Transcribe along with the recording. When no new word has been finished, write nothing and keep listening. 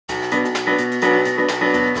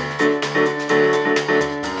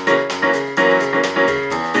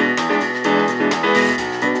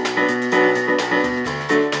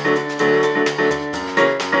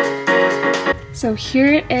So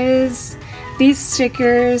here it is. These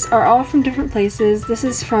stickers are all from different places. This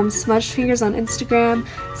is from Smudged Fingers on Instagram,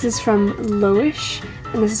 this is from Lowish,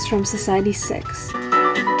 and this is from Society 6.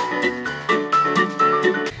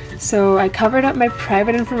 So I covered up my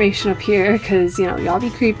private information up here because, you know, y'all be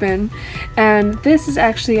creeping. And this is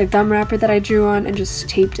actually a gum wrapper that I drew on and just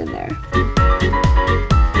taped in there.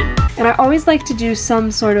 And I always like to do some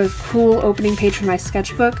sort of cool opening page for my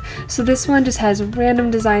sketchbook. So this one just has random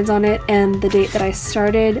designs on it and the date that I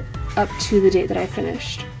started up to the date that I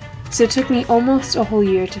finished. So it took me almost a whole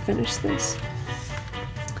year to finish this.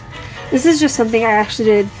 This is just something I actually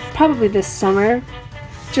did probably this summer,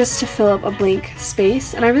 just to fill up a blank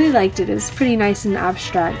space, and I really liked it. It was pretty nice and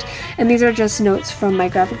abstract. And these are just notes from my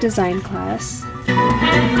graphic design class.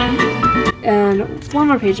 And one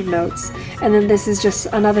more page of notes, and then this is just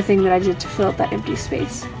another thing that I did to fill up that empty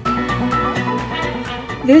space.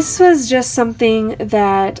 This was just something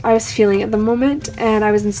that I was feeling at the moment, and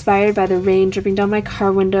I was inspired by the rain dripping down my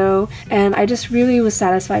car window, and I just really was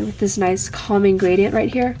satisfied with this nice calming gradient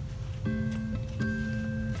right here.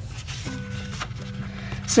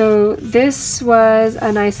 So this was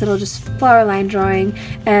a nice little just flower line drawing,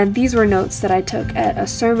 and these were notes that I took at a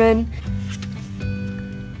sermon.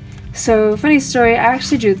 So funny story, I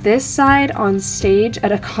actually drew this side on stage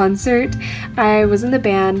at a concert. I was in the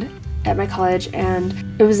band at my college and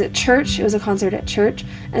it was at church, it was a concert at church,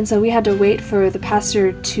 and so we had to wait for the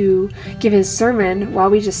pastor to give his sermon while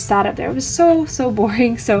we just sat up there. It was so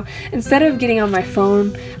boring, so instead of getting on my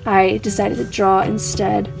phone, I decided to draw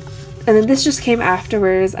instead. And then this just came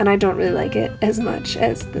afterwards, and I don't really like it as much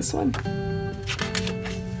as this one.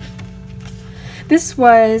 This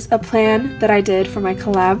was a plan that I did for my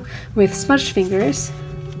collab with Smudged Fingers.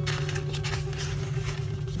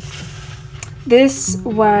 This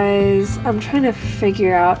was, I'm trying to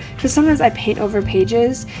figure out, because sometimes I paint over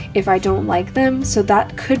pages if I don't like them, so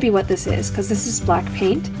that could be what this is, because this is black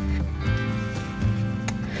paint.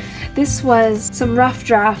 This was some rough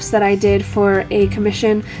drafts that I did for a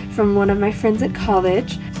commission from one of my friends at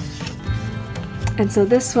college. And so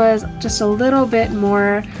this was just a little bit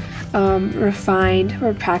more refined,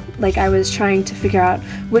 or like I was trying to figure out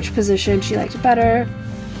which position she liked better.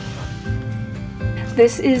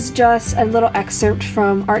 This is just a little excerpt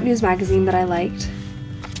from Art News magazine that I liked.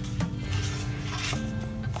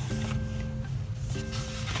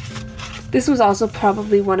 This was also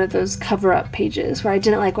probably one of those cover-up pages where I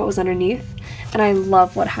didn't like what was underneath, and I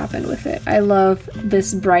love what happened with it. I love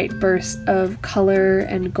this bright burst of color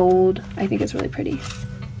and gold. I think it's really pretty.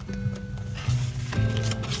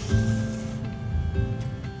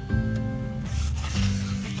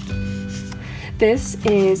 This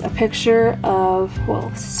is a picture of, well,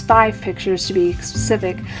 5 pictures to be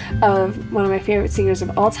specific, of one of my favorite singers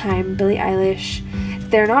of all time, Billie Eilish.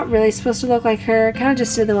 They're not really supposed to look like her, kind of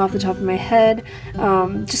just did them off the top of my head,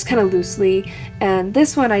 just kind of loosely, and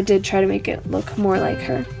this one I did try to make it look more like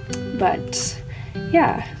her, but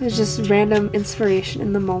yeah, it was just random inspiration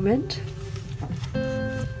in the moment.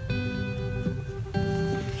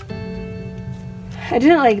 I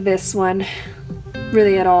didn't like this one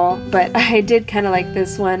really at all, but I did kind of like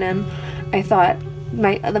this one, and I thought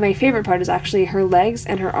my favorite part is actually her legs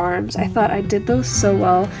and her arms. I thought I did those so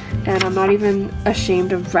well, and I'm not even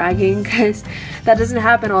ashamed of bragging because that doesn't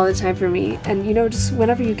happen all the time for me, and you know, just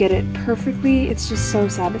whenever you get it perfectly, it's just so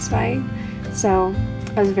satisfying. So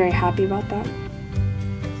I was very happy about that.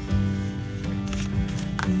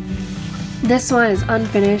 This one is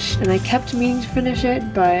unfinished, and I kept meaning to finish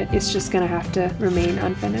it, but it's just gonna have to remain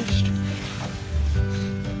unfinished.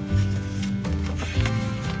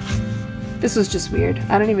 This was just weird.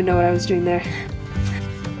 I don't even know what I was doing there.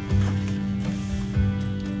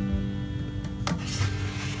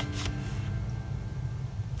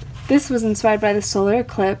 This was inspired by the solar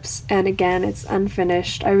eclipse, and again, it's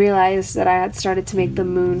unfinished. I realized that I had started to make the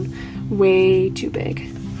moon way too big.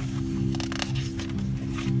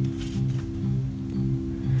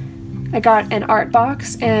 I got an art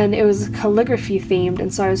box, and it was calligraphy themed,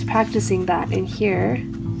 and so I was practicing that in here.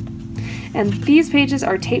 And these pages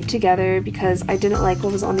are taped together because I didn't like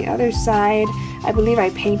what was on the other side. I believe I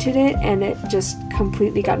painted it and it just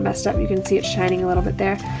completely got messed up. You can see it shining a little bit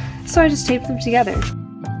there. So I just taped them together.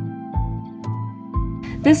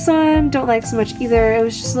 This one, don't like so much either. It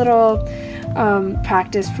was just a little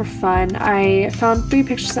practice for fun. I found 3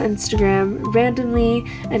 pictures on Instagram randomly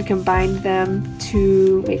and combined them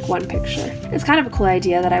to make one picture. It's kind of a cool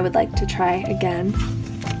idea that I would like to try again.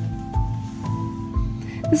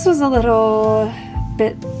 This was a little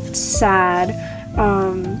bit sad.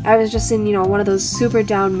 I was just in, one of those super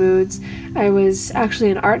down moods. I was actually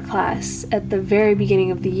in art class at the very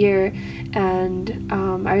beginning of the year, and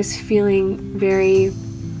I was feeling very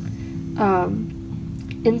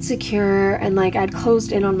insecure, and like I'd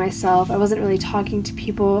closed in on myself. I wasn't really talking to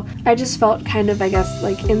people. I just felt kind of, I guess,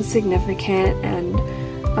 like insignificant, and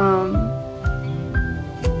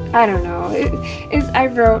I don't know. I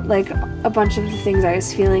wrote like a bunch of the things I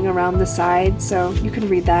was feeling around the side, so you can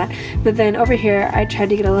read that. But then over here, I tried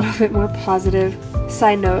to get a little bit more positive.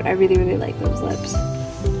 Side note, I really, really like those lips.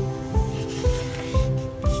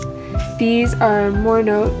 These are more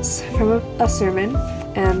notes from a sermon,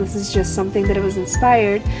 and this is just something that it was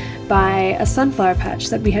inspired by a sunflower patch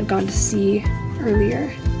that we had gone to see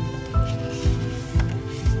earlier.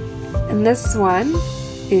 And this one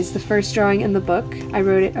is the first drawing in the book. I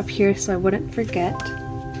wrote it up here so I wouldn't forget.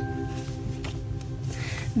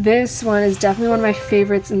 This one is definitely one of my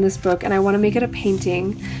favorites in this book, and I want to make it a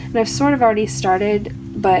painting. And I've sort of already started,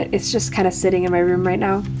 but it's just kind of sitting in my room right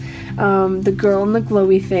now. The Girl in the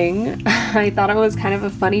Glowy Thing. I thought it was kind of a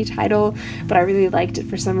funny title, but I really liked it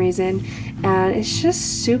for some reason. And it's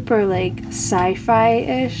just super like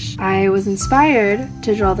sci-fi-ish. I was inspired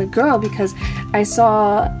to draw the girl because I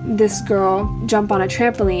saw this girl jump on a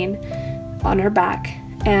trampoline on her back,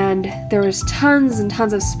 and there was tons and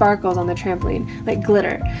tons of sparkles on the trampoline, like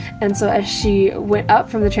glitter. And so as she went up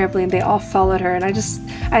from the trampoline, they all followed her, and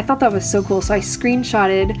I thought that was so cool. So I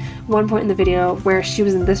screenshotted one point in the video where she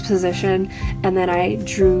was in this position, and then I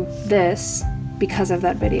drew this because of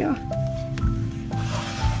that video.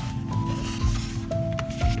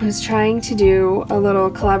 I was trying to do a little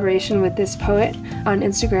collaboration with this poet on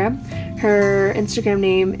Instagram. Her Instagram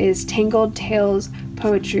name is Tangled Tales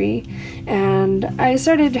Poetry, and I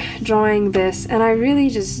started drawing this and I really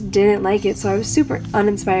just didn't like it, so I was super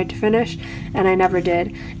uninspired to finish, and I never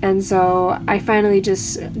did. And so I finally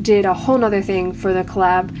just did a whole nother thing for the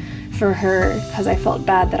collab for her because I felt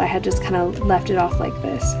bad that I had just kind of left it off like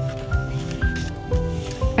this.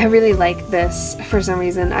 I really like this for some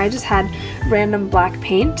reason. I just had random black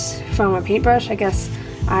paint from a paintbrush. I guess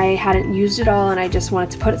I hadn't used it all and I just wanted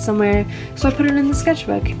to put it somewhere, so I put it in the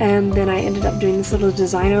sketchbook, and then I ended up doing this little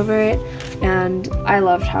design over it, and I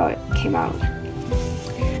loved how it came out.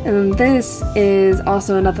 And then this is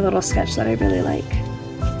also another little sketch that I really like.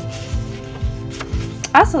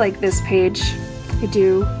 I also like this page. I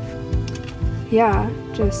do. Yeah,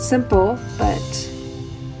 just simple, but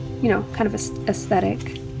kind of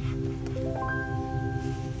aesthetic.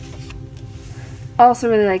 I also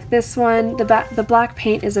really like this one. The black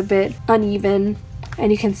paint is a bit uneven,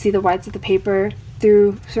 and you can see the whites of the paper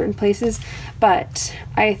through certain places, but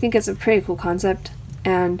I think it's a pretty cool concept,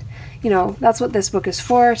 and that's what this book is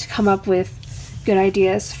for, to come up with good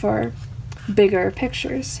ideas for bigger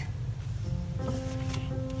pictures.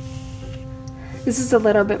 This is a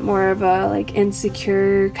little bit more of a like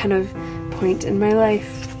insecure kind of point in my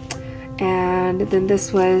life, and then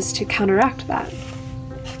this was to counteract that.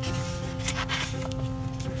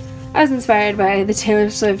 I was inspired by the Taylor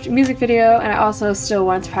Swift music video, and I also still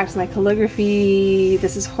wanted to practice my calligraphy.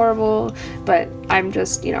 This is horrible, but I'm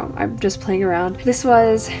just playing around. This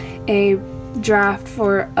was a draft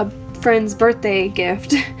for a friend's birthday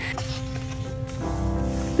gift.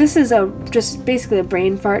 This is just basically a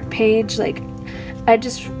brain fart page. Like, I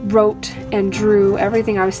just wrote and drew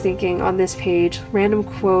everything I was thinking on this page. Random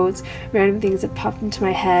quotes, random things that popped into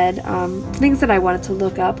my head, things that I wanted to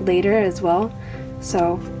look up later as well.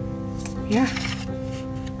 So yeah.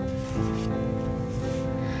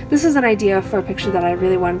 This is an idea for a picture that I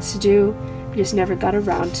really wanted to do, I just never got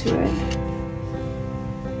around to it.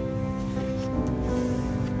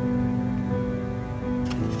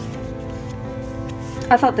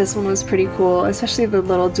 I thought this one was pretty cool, especially the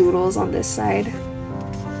little doodles on this side.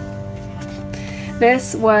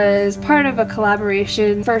 This was part of a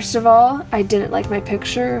collaboration. First of all, I didn't like my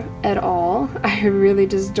picture at all. I really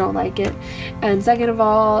just don't like it. And second of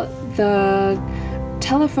all, the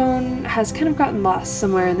telephone has kind of gotten lost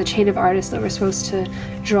somewhere in the chain of artists that we're supposed to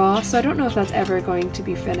draw, so I don't know if that's ever going to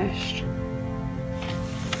be finished.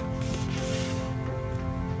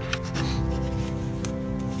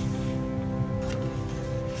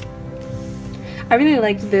 I really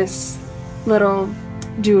liked this little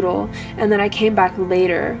doodle, and then I came back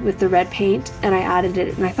later with the red paint and I added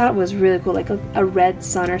it, and I thought it was really cool, like a red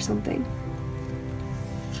sun or something.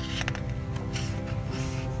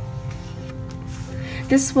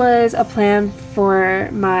 This was a plan for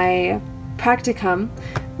my practicum,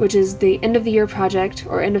 which is the end of the year project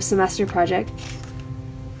or end of semester project.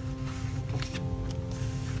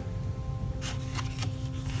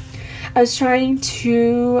 I was trying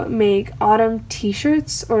to make autumn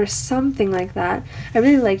t-shirts or something like that. I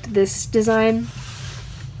really liked this design.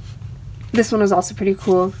 This one was also pretty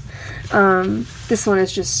cool. This one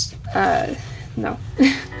is just, no.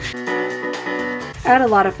 I had a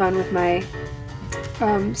lot of fun with my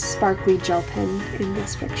sparkly gel pen in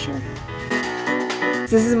this picture.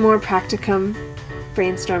 This is more practicum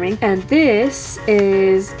brainstorming, and this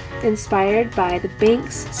is inspired by the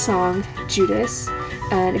Banks song Judas.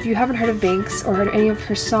 And if you haven't heard of Banks or heard any of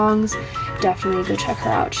her songs, definitely go check her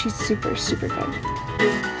out. She's super, super good.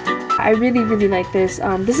 I really, really like this.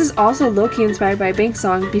 This is also low-key inspired by a Banks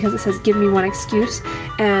song because it says "Give me one excuse,"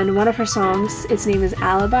 and one of her songs, its name is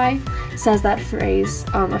Alibi, says that phrase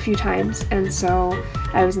a few times, and so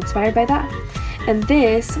I was inspired by that. And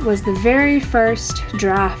this was the very first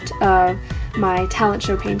draft of my talent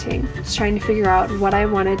show painting. I was trying to figure out what I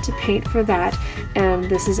wanted to paint for that, and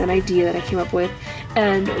this is an idea that I came up with,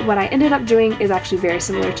 and what I ended up doing is actually very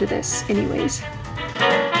similar to this anyways.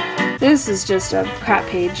 This is just a crap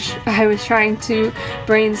page. I was trying to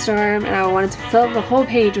brainstorm and I wanted to fill the whole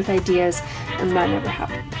page with ideas, and that never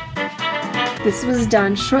happened. This was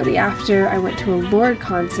done shortly after I went to a Lorde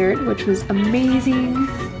concert, which was amazing.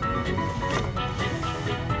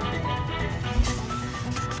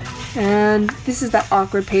 And this is that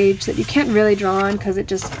awkward page that you can't really draw on because it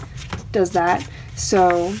just does that.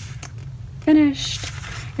 So, finished.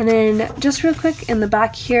 And then just real quick in the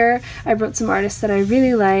back here, I wrote some artists that I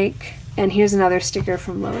really like. And here's another sticker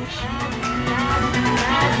from Loish.